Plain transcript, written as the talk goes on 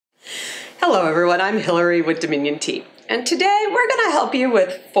Hello everyone, I'm Hillary with Dominion Tea, and today we're going to help you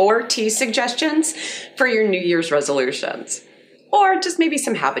with 4 tea suggestions for your New Year's resolutions, or just maybe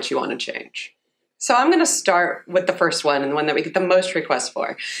some habits you want to change. So I'm going to start with the first one, and the one that we get the most requests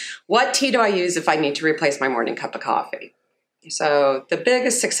for. What tea do I use if I need to replace my morning cup of coffee? So the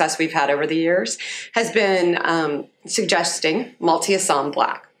biggest success we've had over the years has been suggesting Malty Assam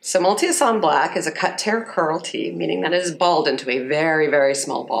Black. So Malty Assam Black is a cut, tear, curl tea, meaning that it is balled into a very, very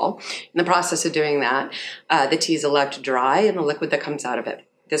small ball. In the process of doing that, the tea is allowed to dry and the liquid that comes out of it.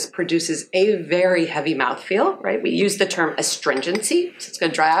 This produces a very heavy mouthfeel, right? We use the term astringency, so it's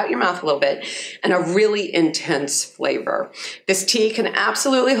going to dry out your mouth a little bit, and a really intense flavor. This tea can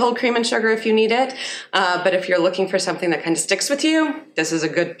absolutely hold cream and sugar if you need it, but if you're looking for something that kind of sticks with you, this is a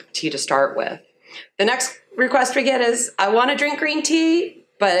good tea to start with. The next request we get is, I want to drink green tea,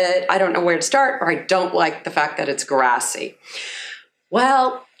 but I don't know where to start, or I don't like the fact that it's grassy.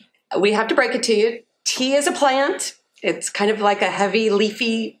 Well, we have to break it to you. Tea is a plant. It's kind of like a heavy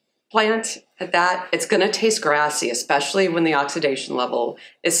leafy plant at that. It's going to taste grassy, especially when the oxidation level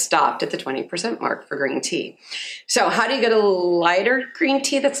is stopped at the 20% mark for green tea. So how do you get a lighter green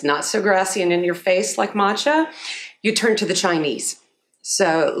tea that's not so grassy and in your face like matcha? You turn to the Chinese.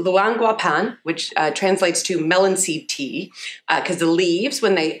 So luang guapan, which translates to melon seed tea, because the leaves,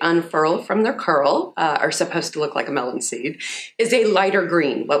 when they unfurl from their curl, are supposed to look like a melon seed, is a lighter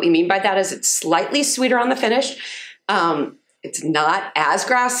green. What we mean by that is it's slightly sweeter on the finish. It's not as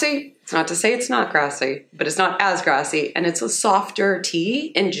grassy. It's not to say it's not grassy, but it's not as grassy, and it's a softer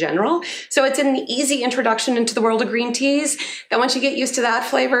tea in general. So it's an easy introduction into the world of green teas that once you get used to that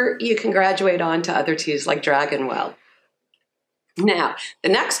flavor, you can graduate on to other teas like Dragon Well. Now, the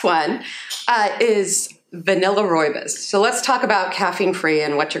next one is vanilla rooibos. So let's talk about caffeine-free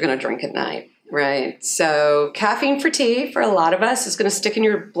and what you're going to drink at night, right? So caffeine-free tea, for a lot of us, is going to stick in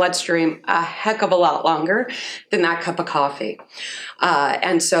your bloodstream a heck of a lot longer than that cup of coffee.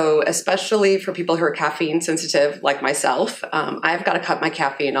 And so especially for people who are caffeine sensitive, like myself, I've got to cut my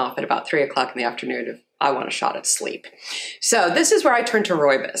caffeine off at about 3 o'clock in the afternoon if I want a shot of sleep. So this is where I turn to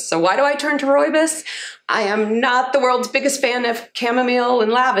rooibos. So why do I turn to rooibos? I am not the world's biggest fan of chamomile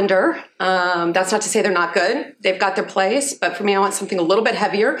and lavender. That's not to say they're not good. They've got their place, but for me, I want something a little bit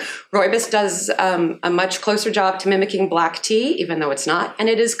heavier. Rooibos does a much closer job to mimicking black tea, even though it's not, and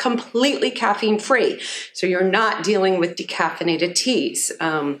it is completely caffeine-free. So you're not dealing with decaffeinated teas.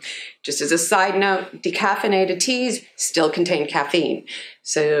 Just as a side note, decaffeinated teas still contain caffeine.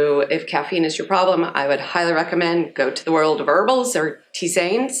 So if caffeine is your problem, I would highly recommend go to the world of herbals, or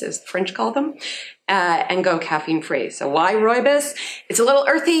tisanes, as the French call them, and go caffeine-free. So why rooibos? It's a little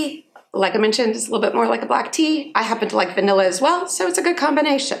earthy. Like I mentioned, it's a little bit more like a black tea. I happen to like vanilla as well, so it's a good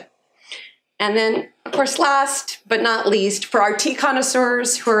combination. And then, of course, last but not least, for our tea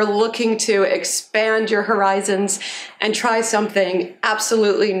connoisseurs who are looking to expand your horizons and try something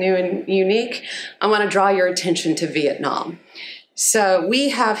absolutely new and unique, I want to draw your attention to Vietnam. So we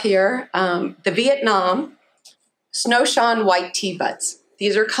have here the Vietnam Snowshan white tea buds.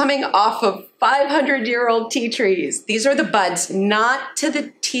 These are coming off of 500-year-old tea trees. These are the buds, not to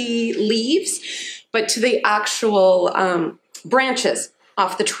the tea leaves, but to the actual branches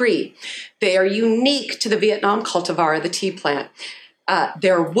off the tree. They are unique to the Vietnam cultivar, the tea plant.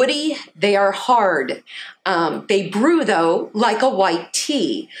 They're woody, they are hard. They brew, though, like a white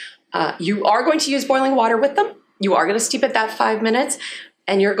tea. You are going to use boiling water with them. You are going to steep it that 5 minutes,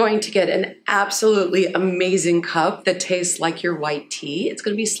 and you're going to get an absolutely amazing cup that tastes like your white tea. It's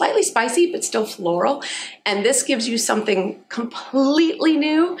going to be slightly spicy, but still floral. And this gives you something completely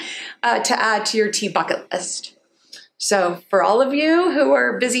new to add to your tea bucket list. So for all of you who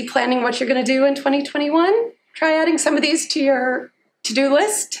are busy planning what you're going to do in 2021, try adding some of these to your to-do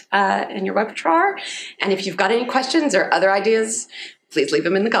list and your repertoire. And if you've got any questions or other ideas, please leave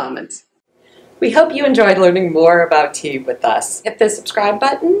them in the comments. We hope you enjoyed learning more about tea with us. Hit the subscribe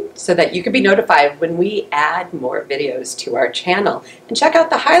button so that you can be notified when we add more videos to our channel. And check out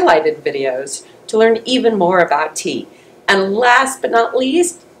the highlighted videos to learn even more about tea. And last but not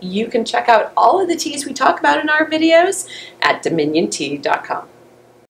least, you can check out all of the teas we talk about in our videos at dominiontea.com.